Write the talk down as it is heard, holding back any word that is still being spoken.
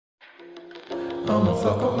I'ma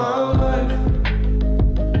fuck up my life.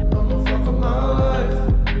 I'ma fuck up my life.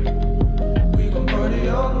 We gon' party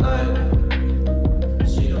all night.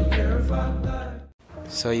 She don't care if I die.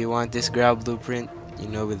 So you want this grab blueprint, you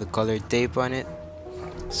know, with the colored tape on it.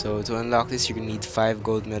 So to unlock this, you're gonna need 5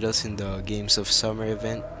 gold medals in the Games of Summer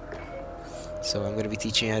event. So I'm gonna be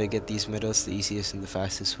teaching you how to get these medals the easiest and the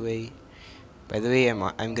fastest way. By the way,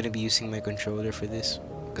 I'm gonna be using my controller for this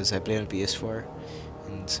because I play on PS4.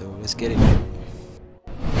 And so let's get it.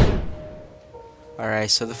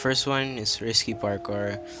 Alright, so the first one is risky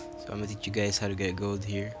parkour. So I'm gonna teach you guys how to get gold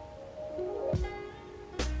here.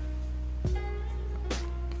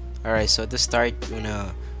 Alright, so at the start, you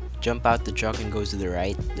wanna jump out the truck and go to the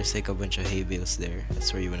right. There's like a bunch of hay bales there.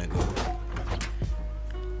 That's where you wanna go.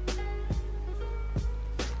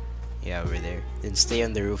 Yeah, over there. Then stay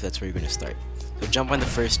on the roof, that's where you're gonna start. So jump on the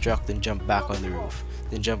first truck, then jump back on the roof.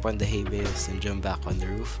 Then jump on the hay bales, then jump back on the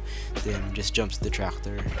roof. Then just jump to the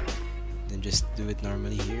tractor. Then just do it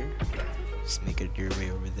normally here. Just make it your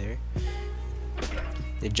way over there.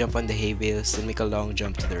 Then jump on the hay bales, then make a long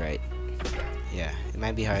jump to the right. Yeah, it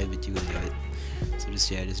might be hard, but you can do it. So just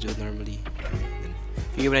do it normally. Then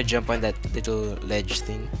if you wanna jump on that little ledge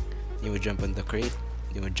thing, you would jump on the crate.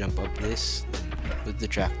 You would jump up this, then put the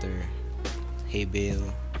tractor, hay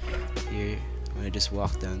bale here. I'm gonna just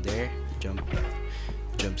walk down there, jump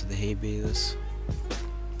to the hay bales,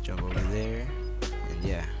 jump over there, and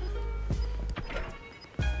yeah.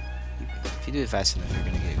 If you do it fast enough, you're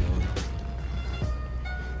gonna get gold.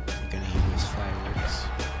 You're gonna hear those fireworks.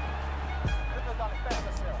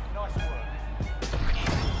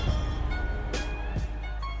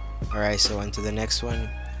 Alright, so on to the next one,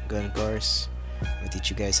 gun course. I'm gonna teach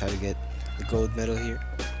you guys how to get the gold medal here.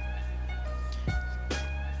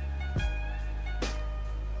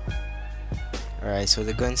 Alright, so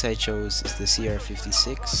the guns I chose is the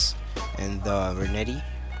CR56 and the Vernetti.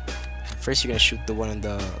 First, you're gonna shoot the one in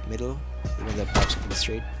the middle, the one that pops up in the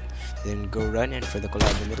straight. Then go run, and for the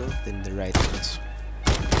collab in the middle, then the right ones.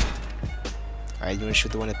 Alright, you wanna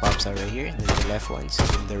shoot the one that pops out right here, then the left ones,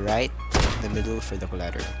 then the right, the middle for the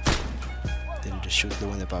collateral. Then just shoot the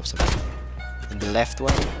one that pops up. Then the left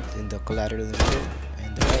one, then the collateral in the middle,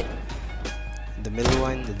 and the right. And the middle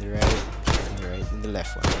one, then the right, and the right, and the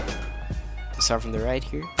left one. Start from the right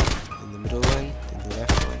here, then the middle one, then the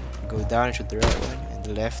left one. Go down and shoot the right one, and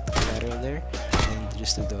the left collateral there, and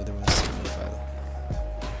just do the other ones in the file.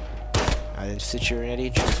 Then switch your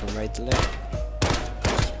ready, shoot from right to left.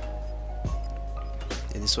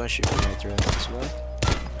 And this one should be right to right as well.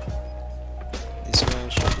 This one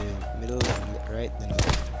should be middle, right, then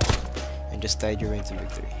left. And just tide your way to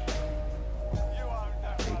victory.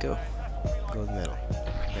 There you go. Gold medal.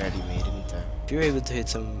 I already made it in time. If you're able to hit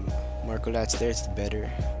some more collats there, it's better.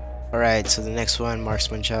 Alright, so the next one,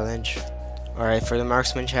 marksman challenge. Alright, for the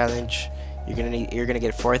marksman challenge, you're gonna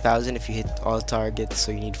get 4,000 if you hit all targets,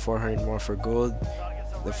 so you need 400 more for gold.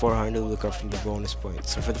 The 400 will come from the bonus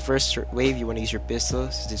points. So for the first wave, you want to use your pistol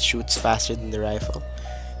since it shoots faster than the rifle.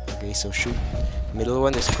 Okay, so shoot middle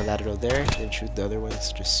one, there's a collateral there, then shoot the other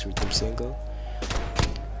ones, just shoot them single.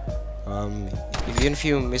 Even if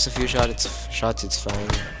you miss a few shots, it's fine.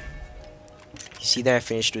 You see that I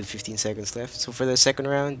finished with 15 seconds left. So for the second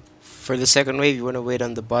round, for the second wave, you want to wait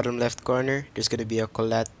on the bottom left corner. There's going to be a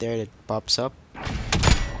collat there that pops up.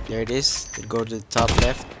 There it is. Then go to the top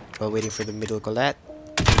left while waiting for the middle collat.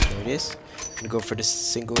 There it is. And go for the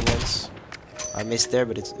single ones. I missed there,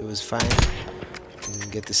 but it was fine.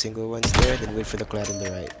 And get the single ones there, then wait for the collat on the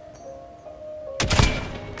right.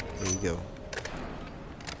 There you go.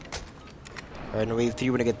 Alright, in wave 3,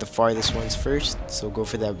 you want to get the farthest ones first. So go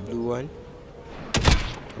for that blue one.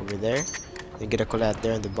 Over there. Then get a collat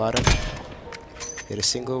there on the bottom. Get a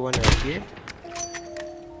single one right here.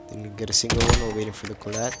 Then get a single one while waiting for the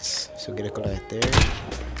collats. So get a collat there.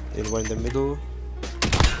 Then one in the middle.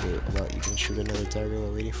 Well, you can shoot another target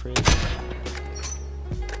while waiting for it.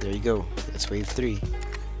 There you go. That's wave 3.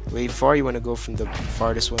 Wave 4, you want to go from the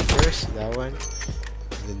farthest one first. That one.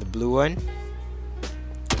 And then the blue one.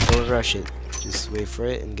 Don't rush it. Just wait for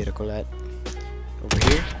it and get a collat over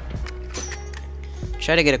here.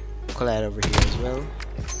 Try to get a collat over here as well.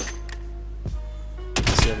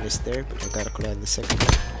 See, I missed there, but I got a collat in the second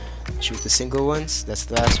one. Shoot the single ones. That's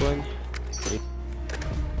the last one.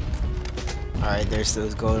 Alright, there's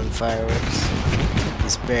those golden fireworks.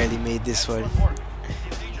 Just barely made this one.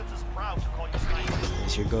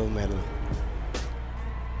 There's your gold medal.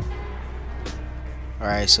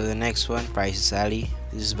 Alright, so the next one, Price's Alley.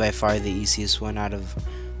 This is by far the easiest one out of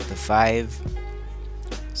the 5.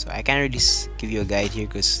 So I can't really give you a guide here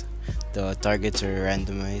because the targets are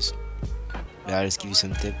randomized. But I'll just give you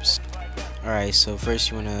some tips. Alright, so first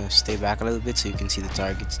you wanna stay back a little bit so you can see the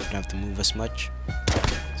targets. You don't have to move as much.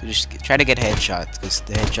 So just try to get headshots, because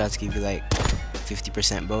the headshots give you like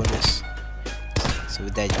 50% bonus. So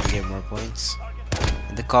with that you can get more points.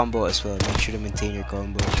 And the combo as well, make sure to maintain your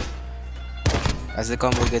combo. As the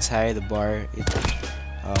combo gets higher, the bar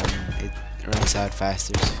it runs out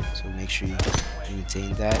faster. So make sure you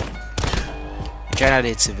maintain that. And try not to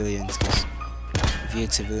hit civilians, because if you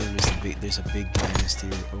hit civilians, there's a big minus to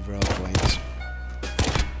your overall points.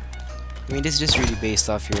 I mean, this is just really based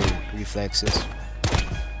off your reflexes.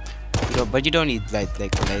 But you don't need like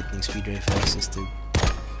lightning speed reflexes to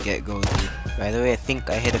get gold here. By the way, I think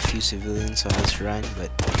I hit a few civilians on this run,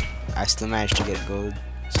 but I still managed to get gold,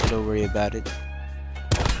 so don't worry about it.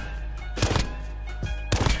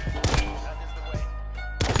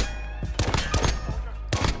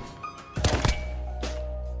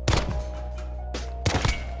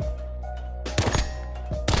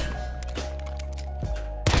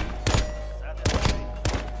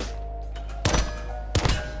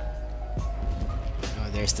 Oh,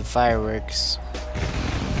 there's the fireworks.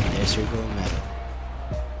 There's your gold medal.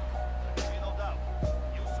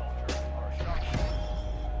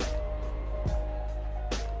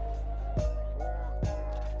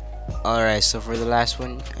 Alright, so for the last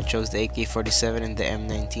one, I chose the AK-47 and the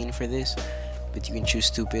M19 for this, but you can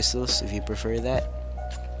choose two pistols if you prefer that.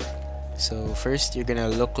 So first, you're gonna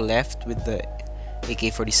look left with the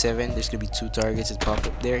AK-47. There's gonna be two targets that pop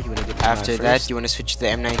up there. You wanna get after that, you wanna switch to the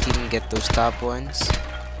M19 and get those top ones.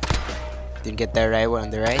 Then get that right one on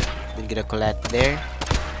the right. Then get a collat there.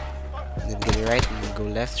 And then get it right, and then go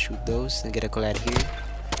left, shoot those. Then get a collat here.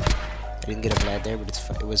 I didn't get a collat there, but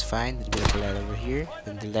it was fine. Then get a collat over here.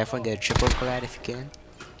 Then the left one, get a triple collat if you can.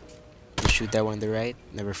 Then shoot that one on the right.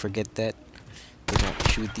 Never forget that. Then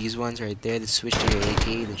shoot these ones right there. Then switch to your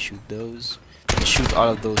AK. Then shoot those. Then shoot all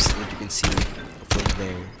of those so that you can see from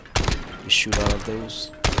there. Just shoot all of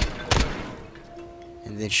those.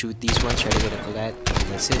 And then shoot these ones. Try to get a collat.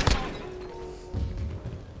 And that's it.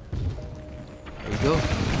 There you go.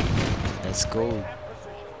 That's gold.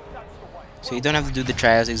 So you don't have to do the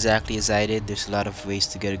trials exactly as I did. There's a lot of ways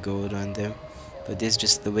to get gold on them, but this is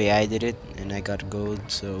just the way I did it, and I got gold.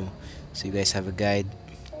 So you guys have a guide,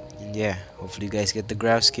 and yeah, hopefully you guys get the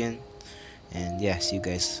grouse skin, and yeah, see you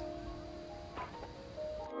guys